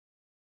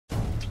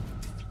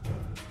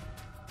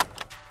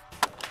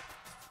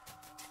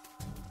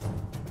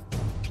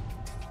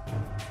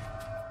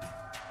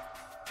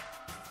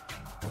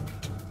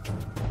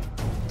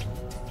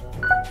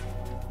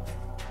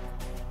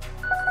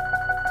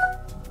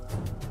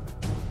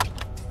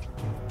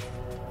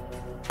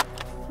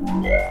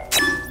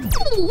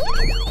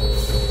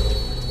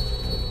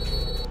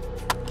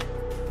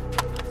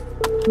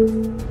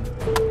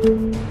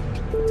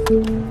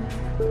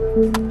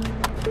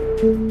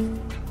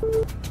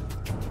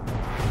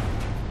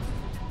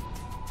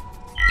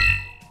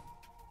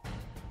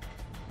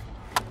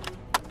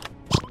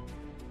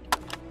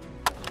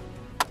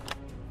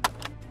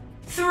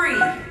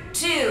Three,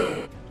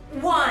 two,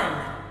 one.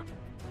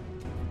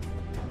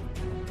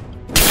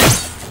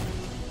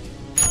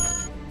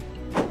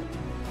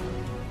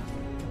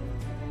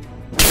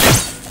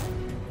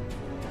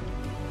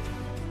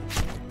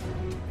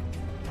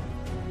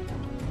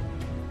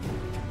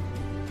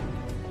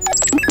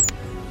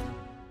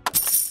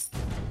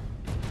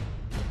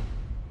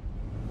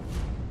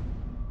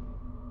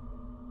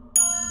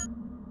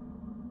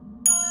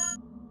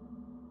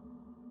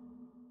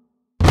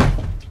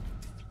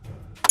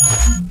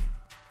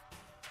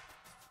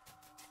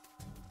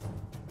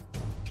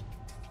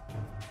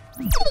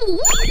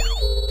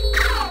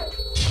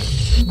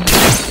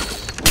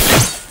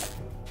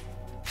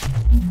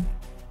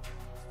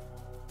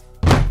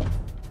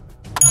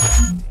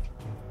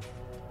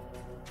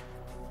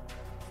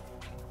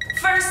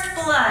 First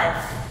blood.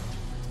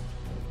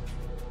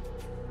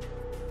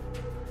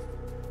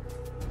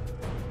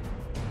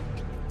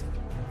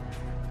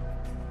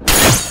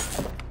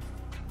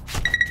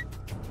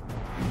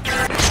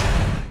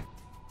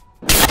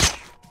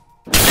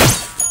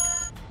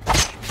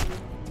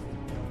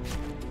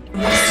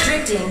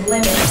 Restricting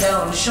limit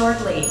zone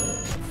shortly.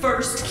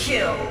 First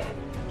kill.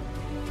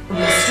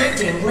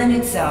 Restricting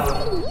limit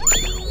zone.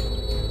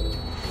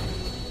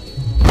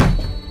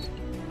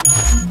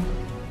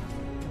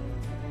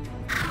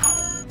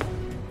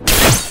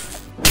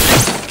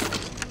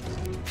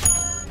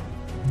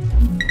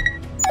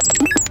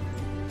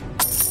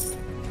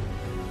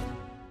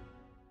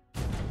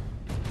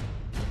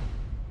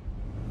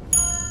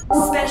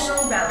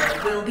 Special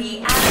relic will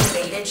be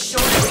activated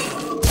shortly.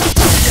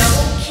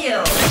 Double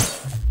kill.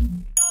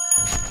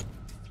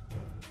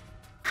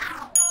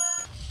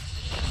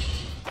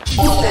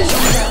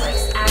 Special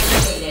relics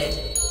activated.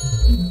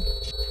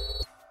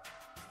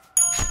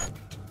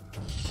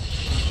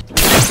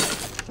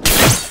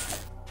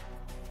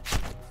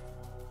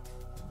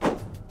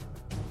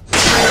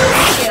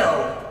 Triple kill.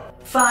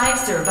 5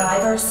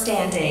 survivors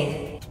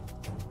standing.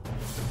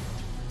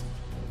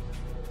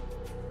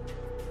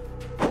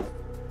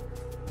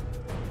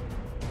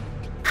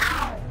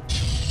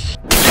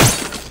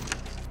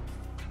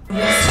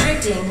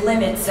 Restricting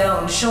limit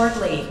zone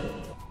shortly.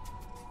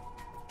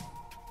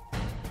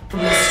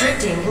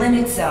 Restricting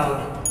limit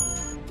zone.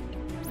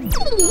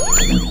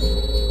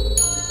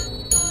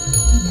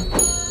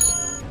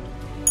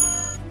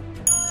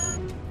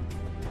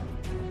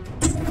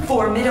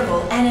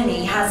 Formidable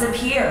enemy has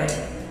appeared.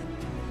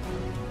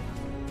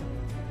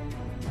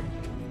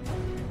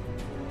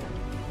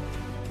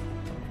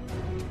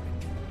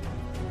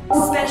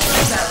 Special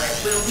relic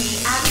will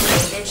be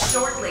activated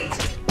shortly.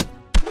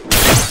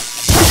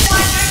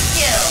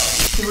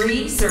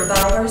 3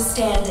 survivors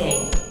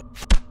standing.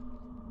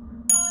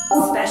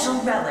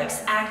 Special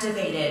relics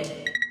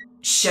activated.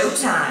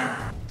 Showtime.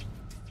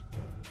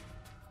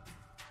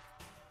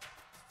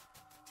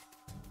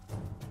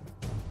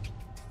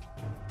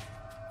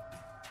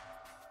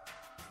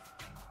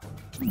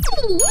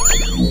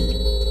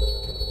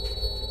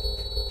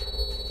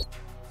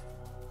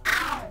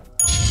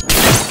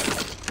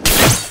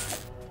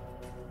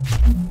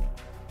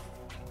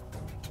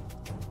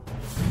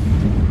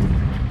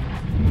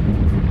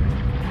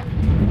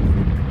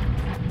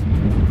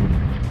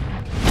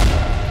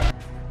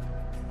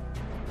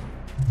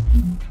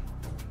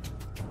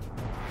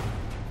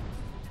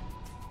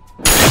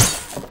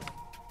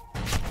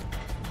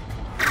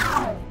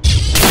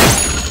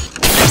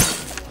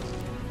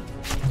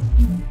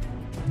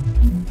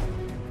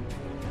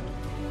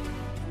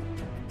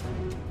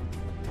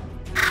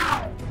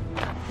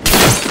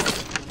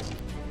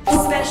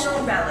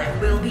 Special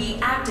relic will be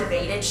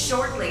activated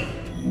shortly.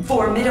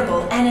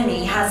 Formidable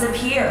enemy has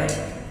appeared.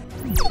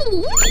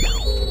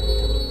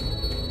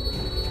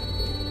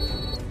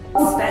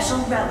 Special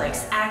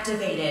relics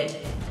activated.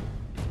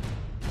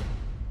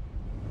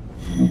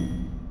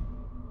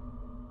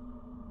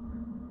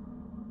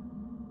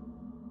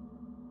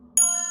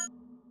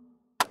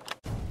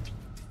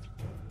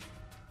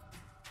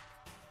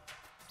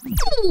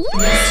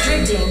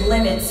 Restricting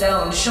limit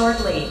zone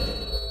shortly.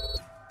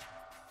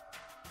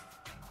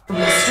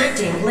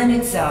 Restricting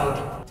limit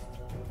zone.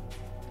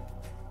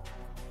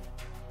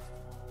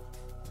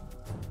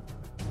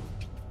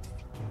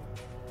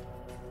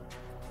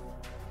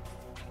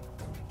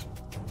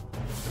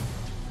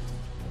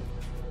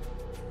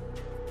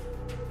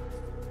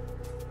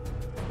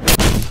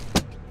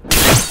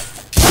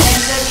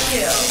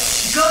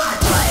 PentaKill.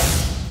 God